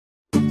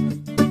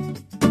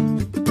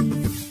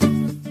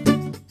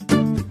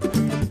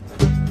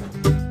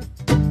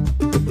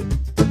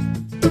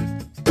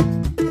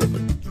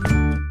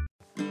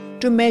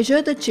to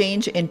measure the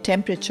change in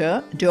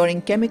temperature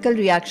during chemical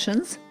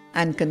reactions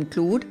and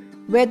conclude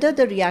whether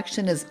the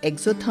reaction is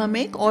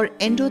exothermic or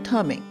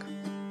endothermic.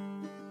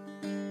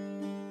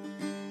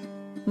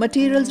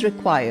 Materials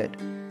required: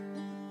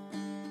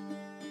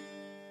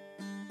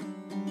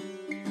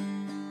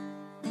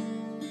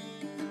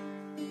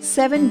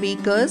 7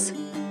 beakers,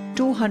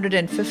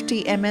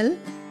 250 ml,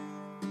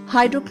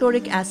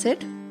 hydrochloric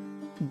acid,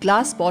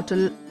 glass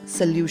bottle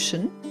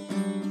solution,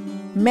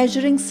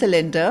 measuring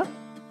cylinder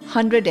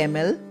 100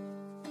 ml,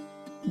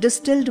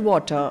 distilled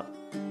water,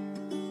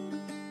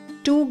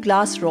 2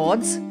 glass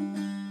rods,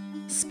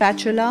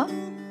 spatula,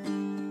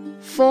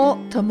 4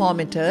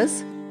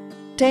 thermometers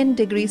 10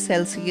 degrees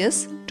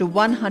Celsius to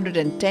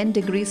 110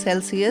 degrees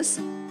Celsius,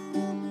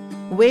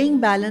 weighing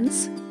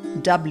balance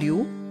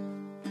W,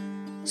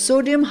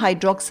 sodium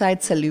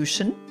hydroxide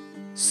solution,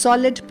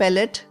 solid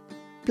pellet,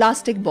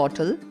 plastic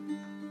bottle,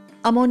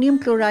 ammonium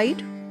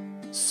chloride,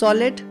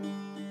 solid,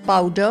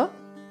 powder,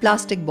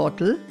 plastic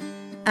bottle,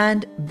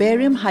 and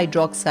barium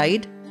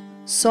hydroxide,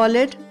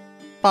 solid,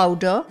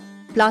 powder,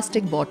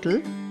 plastic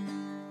bottle.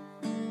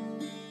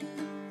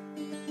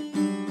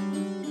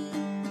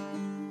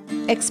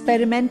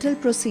 Experimental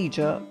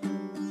procedure: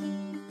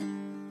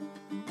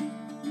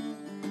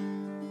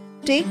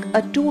 take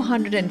a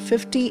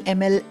 250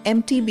 ml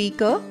empty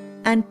beaker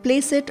and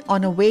place it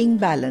on a weighing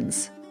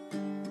balance.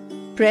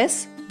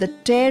 Press the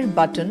tare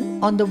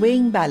button on the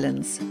weighing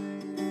balance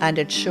and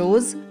it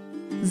shows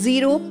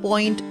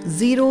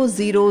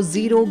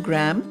 0.000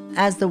 gram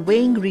as the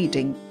weighing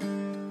reading.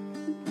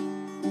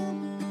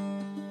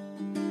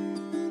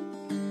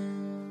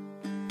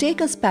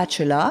 Take a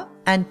spatula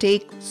and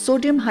take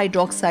sodium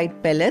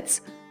hydroxide pellets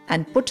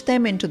and put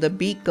them into the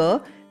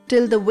beaker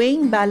till the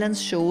weighing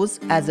balance shows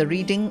as a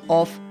reading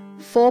of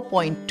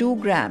 4.2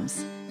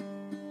 grams.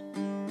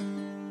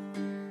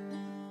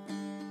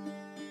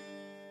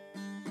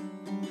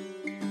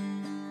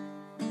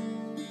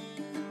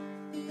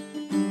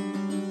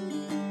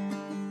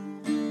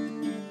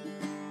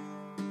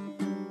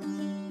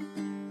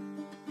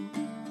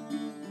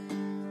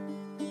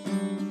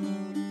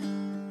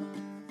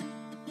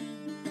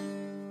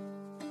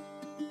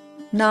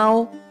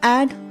 Now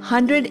add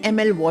 100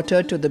 ml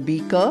water to the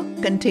beaker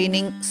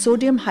containing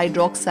sodium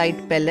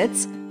hydroxide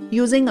pellets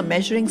using a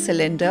measuring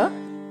cylinder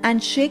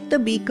and shake the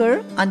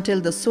beaker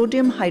until the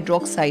sodium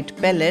hydroxide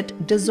pellet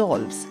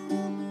dissolves.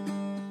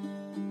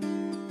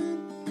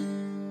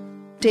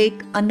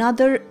 Take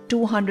another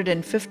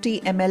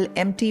 250 ml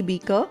empty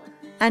beaker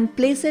and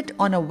place it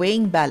on a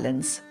weighing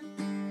balance.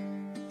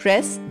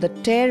 Press the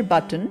tare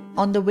button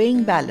on the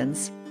weighing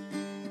balance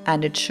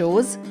and it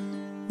shows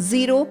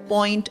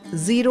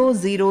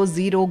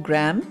 0.000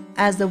 gram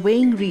as the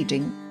weighing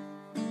reading.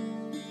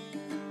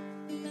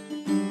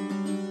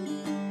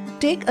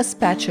 Take a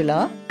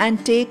spatula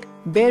and take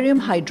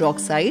barium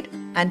hydroxide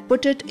and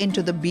put it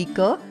into the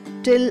beaker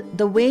till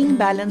the weighing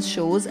balance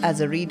shows as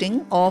a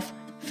reading of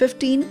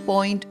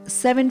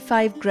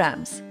 15.75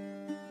 grams.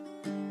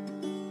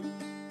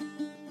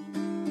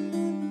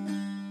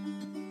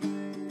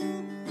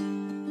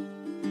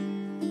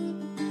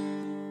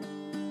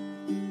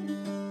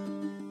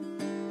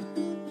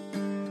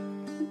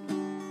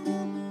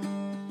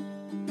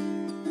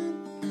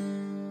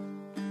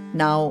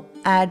 Now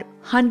add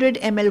 100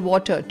 ml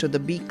water to the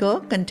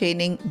beaker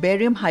containing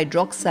barium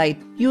hydroxide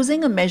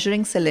using a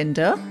measuring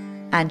cylinder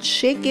and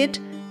shake it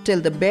till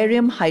the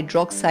barium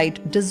hydroxide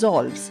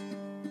dissolves.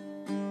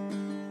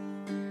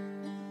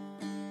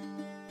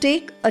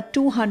 Take a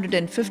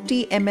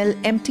 250 ml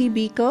empty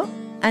beaker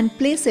and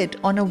place it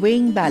on a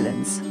weighing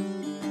balance.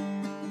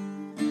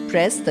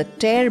 Press the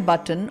tare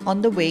button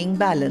on the weighing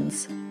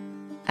balance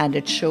and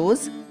it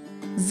shows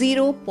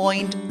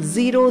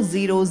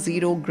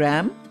 0.000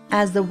 gram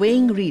as the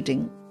weighing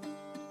reading.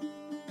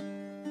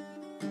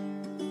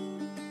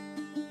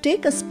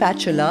 Take a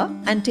spatula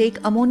and take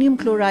ammonium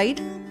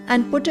chloride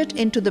and put it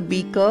into the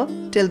beaker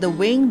till the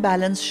weighing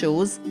balance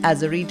shows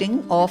as a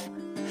reading of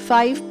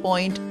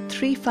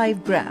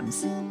 5.35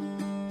 grams.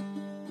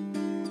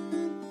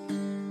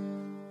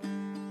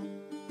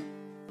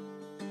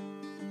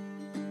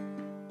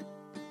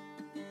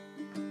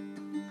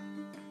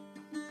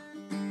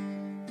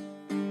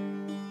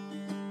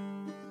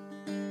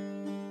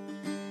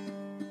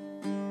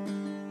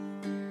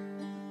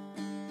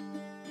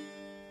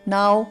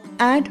 Now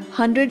add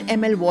 100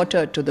 ml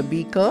water to the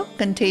beaker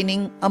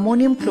containing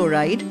ammonium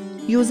chloride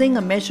using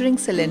a measuring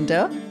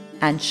cylinder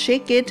and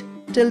shake it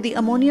till the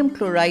ammonium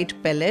chloride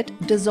pellet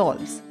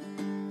dissolves.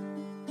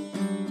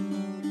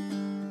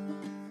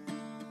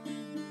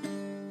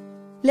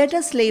 Let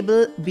us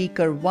label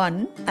beaker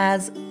 1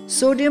 as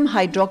sodium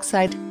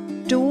hydroxide,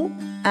 2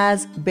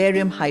 as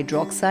barium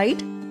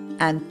hydroxide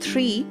and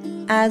 3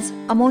 as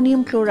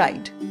ammonium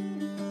chloride.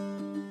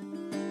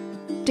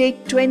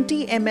 Take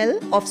 20 ml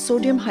of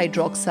sodium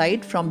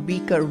hydroxide from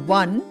beaker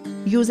 1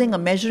 using a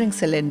measuring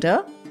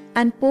cylinder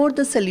and pour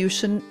the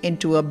solution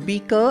into a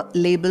beaker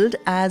labeled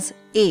as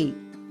A.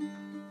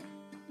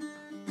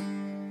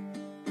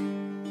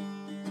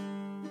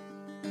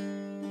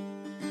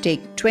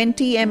 Take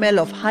 20 ml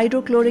of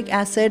hydrochloric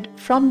acid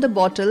from the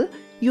bottle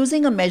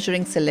using a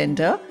measuring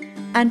cylinder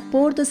and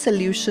pour the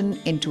solution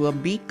into a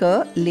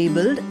beaker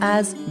labeled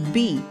as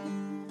B.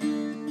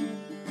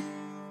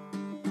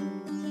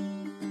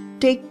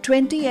 Take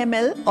 20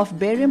 ml of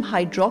barium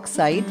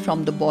hydroxide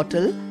from the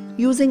bottle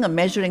using a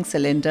measuring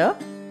cylinder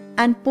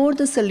and pour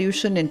the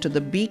solution into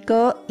the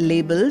beaker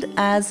labeled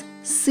as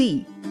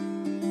C.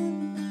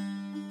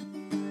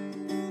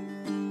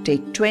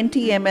 Take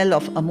 20 ml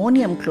of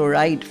ammonium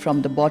chloride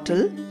from the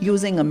bottle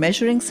using a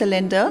measuring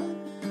cylinder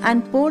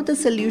and pour the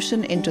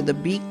solution into the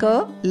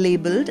beaker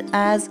labeled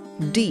as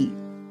D.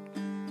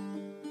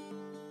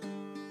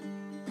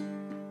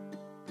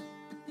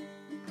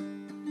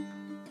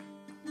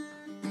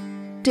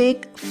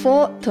 Take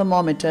 4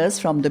 thermometers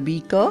from the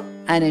beaker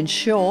and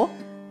ensure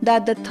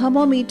that the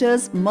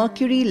thermometer's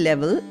mercury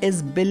level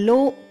is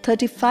below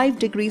 35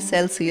 degrees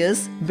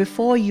Celsius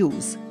before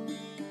use.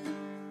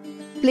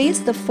 Place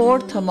the 4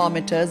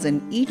 thermometers in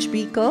each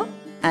beaker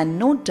and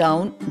note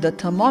down the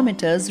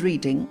thermometer's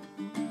reading.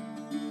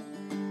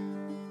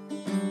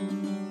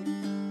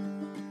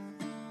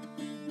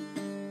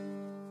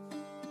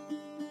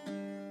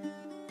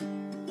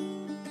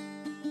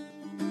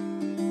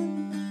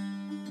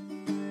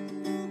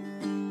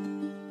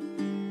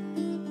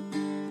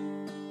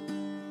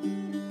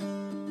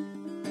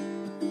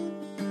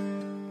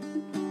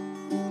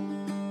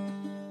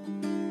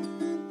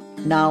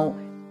 Now,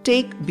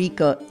 take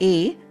beaker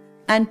A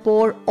and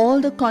pour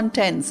all the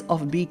contents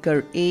of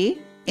beaker A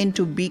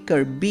into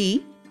beaker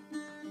B.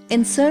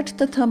 Insert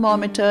the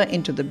thermometer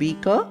into the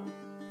beaker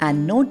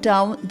and note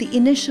down the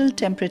initial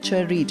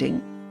temperature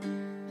reading.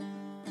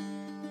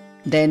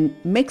 Then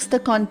mix the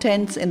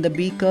contents in the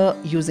beaker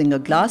using a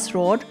glass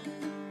rod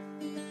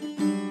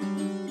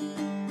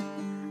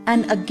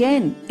and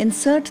again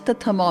insert the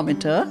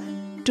thermometer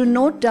to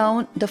note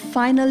down the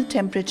final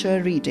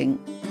temperature reading.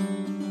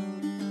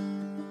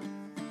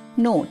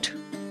 Note: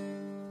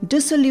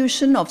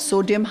 dissolution of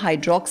sodium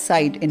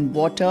hydroxide in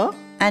water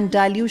and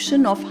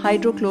dilution of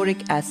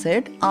hydrochloric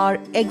acid are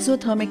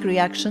exothermic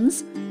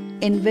reactions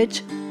in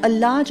which a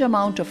large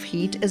amount of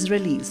heat is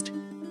released.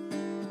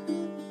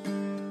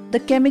 The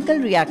chemical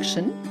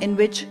reaction in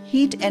which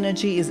heat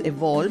energy is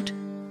evolved,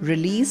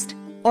 released,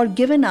 or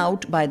given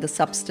out by the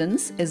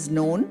substance is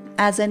known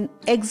as an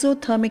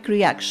exothermic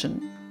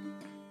reaction.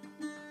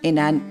 In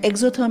an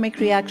exothermic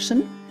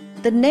reaction,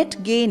 the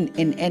net gain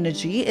in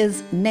energy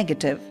is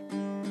negative.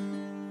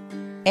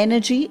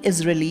 Energy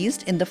is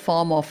released in the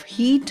form of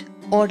heat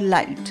or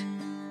light.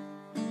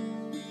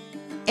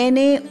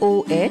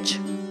 NaOH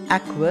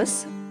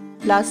aqueous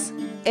plus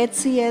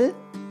HCl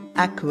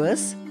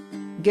aqueous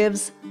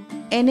gives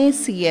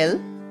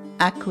NaCl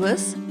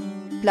aqueous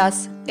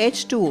plus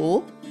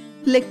H2O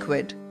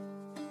liquid.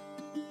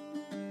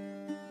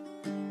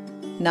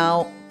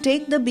 Now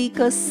take the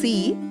beaker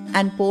C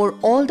and pour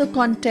all the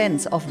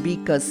contents of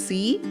beaker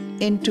C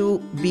into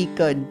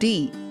beaker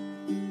D.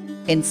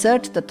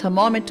 Insert the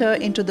thermometer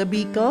into the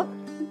beaker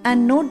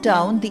and note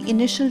down the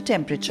initial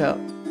temperature.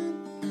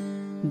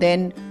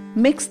 Then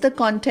mix the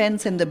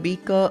contents in the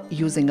beaker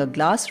using a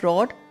glass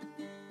rod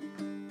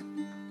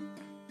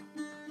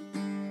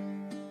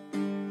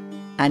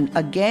and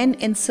again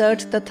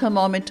insert the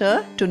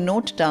thermometer to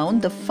note down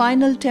the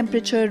final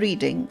temperature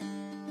reading.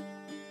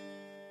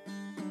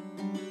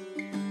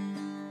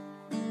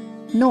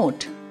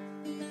 Note: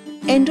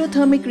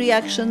 endothermic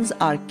reactions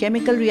are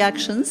chemical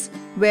reactions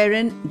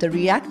wherein the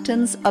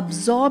reactants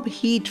absorb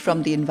heat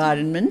from the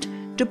environment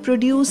to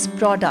produce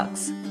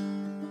products.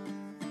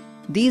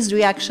 These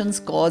reactions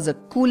cause a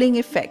cooling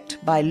effect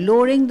by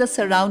lowering the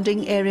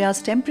surrounding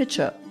area's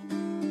temperature.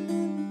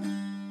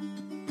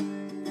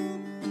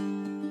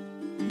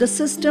 The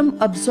system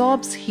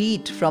absorbs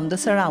heat from the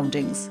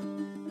surroundings.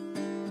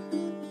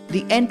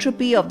 The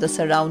entropy of the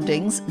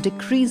surroundings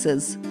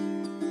decreases.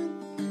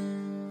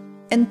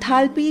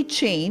 Enthalpy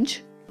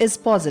change is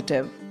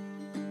positive.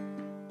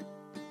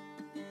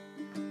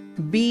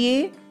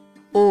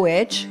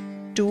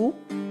 BaOH2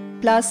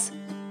 plus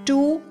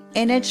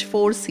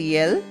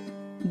 2NH4Cl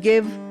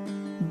give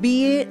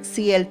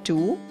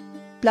BaCl2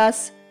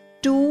 plus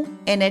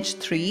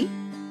 2NH3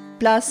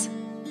 plus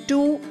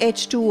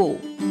 2H2O.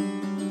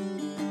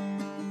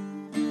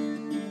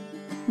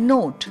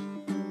 Note: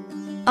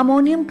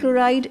 ammonium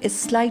chloride is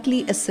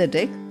slightly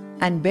acidic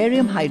and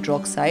barium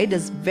hydroxide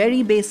is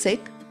very basic,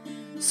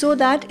 so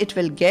that it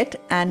will get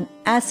an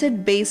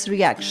acid-base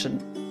reaction.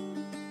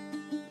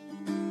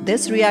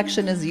 This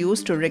reaction is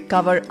used to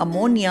recover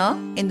ammonia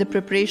in the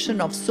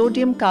preparation of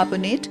sodium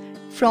carbonate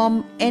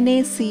from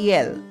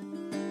NaCl.